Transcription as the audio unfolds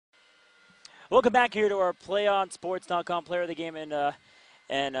Welcome back here to our PlayOnSports.com player of the game, and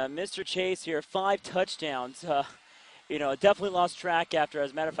Mr. Chase here, 5 touchdowns. Definitely lost track after.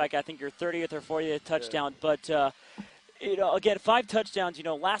 As a matter of fact, I think your 30th or 40th touchdown. Yeah. But again, 5 touchdowns.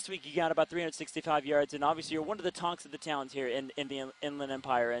 Last week you got about 365 yards, and obviously you're one of the talks of the towns here in the Inland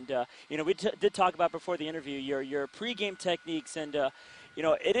Empire. And we did talk about before the interview your pregame techniques, and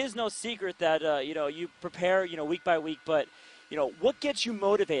it is no secret that you prepare week by week, but. What gets you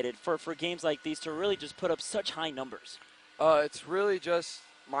motivated for games like these to really just put up such high numbers? It's really just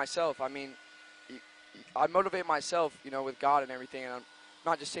myself. I mean, I motivate myself, with God and everything. And I'm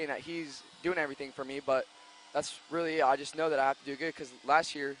not just saying that He's doing everything for me, but that's really, I just know that I have to do good because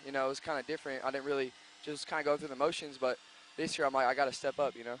last year, it was kind of different. I didn't really just kind of go through the motions, but this year I'm like, I got to step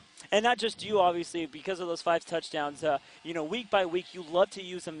up, And not just you, obviously, because of those 5 touchdowns. Week by week, you love to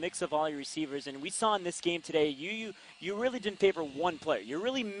use a mix of all your receivers. And we saw in this game today, you really didn't favor one player. You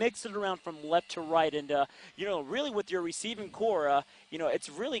really mixed it around from left to right. And, really with your receiving core, it's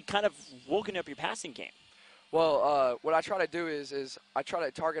really kind of woken up your passing game. Well, what I try to do is I try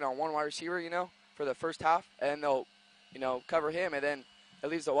to target on one wide receiver, for the first half. And they'll, cover him. And then it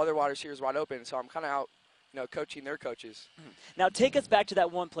leaves the other wide receivers wide open. So I'm kind of out. Coaching their coaches. Now, take us back to that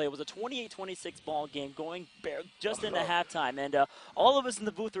one play. It was a 28-26 ball game going just into halftime. And all of us in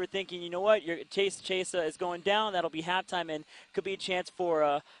the booth were thinking, you know what, Chase is going down. That'll be halftime and could be a chance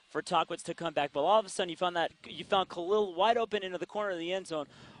for Tockwitz to come back. But all of a sudden, you found Khalil wide open into the corner of the end zone.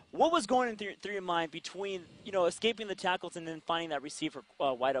 What was going through your mind between, escaping the tackles and then finding that receiver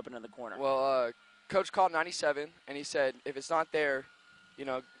wide open in the corner? Well, Coach called 97, and he said, if it's not there,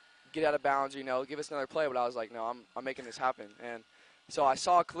 get out of bounds, give us another play. But I was like, no, I'm making this happen. And so I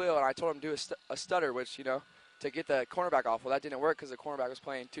saw Khalil, and I told him to do a stutter, which, to get the cornerback off. Well, that didn't work because the cornerback was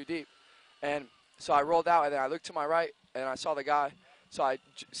playing too deep. And so I rolled out, and then I looked to my right, and I saw the guy. So I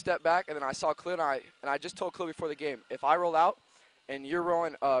stepped back, and then I saw Khalil, and I just told Khalil before the game, if I roll out and you're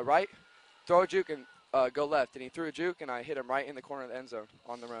rolling right, throw a juke and go left. And he threw a juke, and I hit him right in the corner of the end zone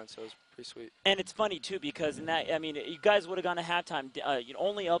on the run. So it was pretty sweet. And it's funny, too, because in that, you guys would have gone to halftime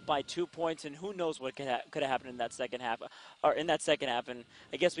only up by 2 points, and who knows what could have happened in that second half. And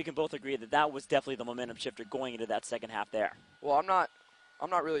I guess we can both agree that was definitely the momentum shifter going into that second half there. Well, I'm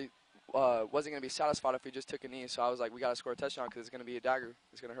not really wasn't going to be satisfied if we just took a knee. So I was like, we got to score a touchdown because it's going to be a dagger.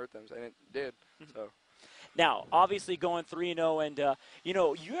 It's going to hurt them, and it did. So. Now, obviously going 3-0, and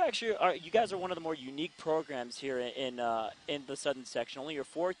you guys are one of the more unique programs here in the Southern section. Only your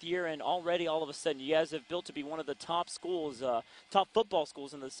 4th year, and already all of a sudden you guys have built to be one of the top schools, top football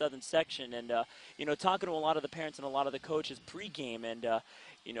schools in the Southern section. And talking to a lot of the parents and a lot of the coaches pregame, and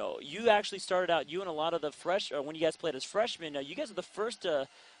you actually started out, you and a lot of the when you guys played as freshmen, you guys are the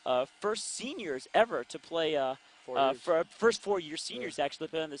first seniors ever to play. For first 4-year seniors actually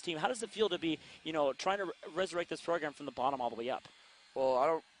play on this team. How does it feel to be, trying to resurrect this program from the bottom all the way up? Well, I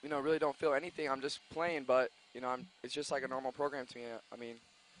don't, really don't feel anything. I'm just playing, but, it's just like a normal program to me. I mean,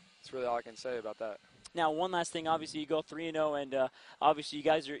 that's really all I can say about that. Now, one last thing. Obviously, you go 3-0, and obviously,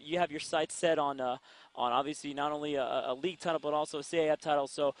 you have your sights set on obviously not only a league title but also a CAF title.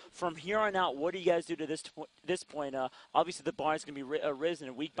 So from here on out, what do you guys do to this point? Obviously, the bar is going to be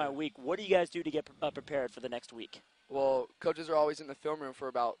risen week by week. What do you guys do to get prepared for the next week? Well, coaches are always in the film room for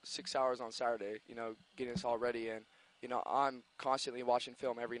about 6 hours on Saturday. Getting us all ready, and I'm constantly watching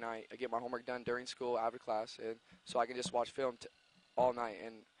film every night. I get my homework done during school, after class, and so I can just watch film all night.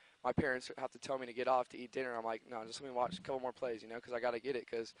 And my parents have to tell me to get off to eat dinner. I'm like, no, just let me watch a couple more plays, because I got to get it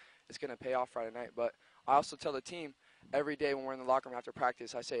because it's going to pay off Friday night. But I also tell the team every day when we're in the locker room after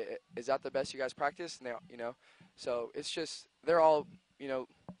practice, I say, is that the best you guys practice? And they, so it's just they're all,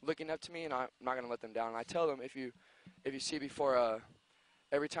 looking up to me, and I'm not going to let them down. And I tell them if you see before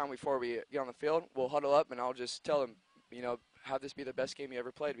every time before we get on the field, we'll huddle up, and I'll just tell them, have this be the best game you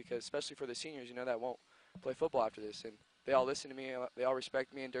ever played because especially for the seniors, that won't play football after this. And they all listen to me. They all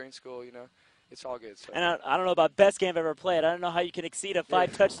respect me. And during school, it's all good. So. And I don't know about best game I've ever played. I don't know how you can exceed a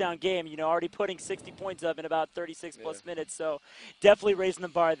 5-touchdown game, already putting 60 points up in about 36-plus minutes. So definitely raising the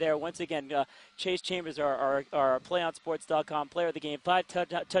bar there. Once again, Chase Chambers, our PlayOnSports.com player of the game, 5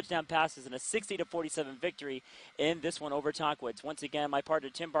 touchdown passes and a 60-47 victory in this one over Tockwitz. Once again, my partner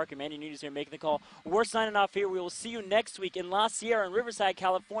Tim Barker, Manny Nunes here making the call. We're signing off here. We will see you next week in La Sierra in Riverside,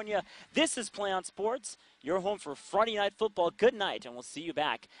 California. This is Play on Sports, your home for Friday Night Football. Good night, and we'll see you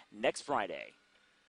back next Friday.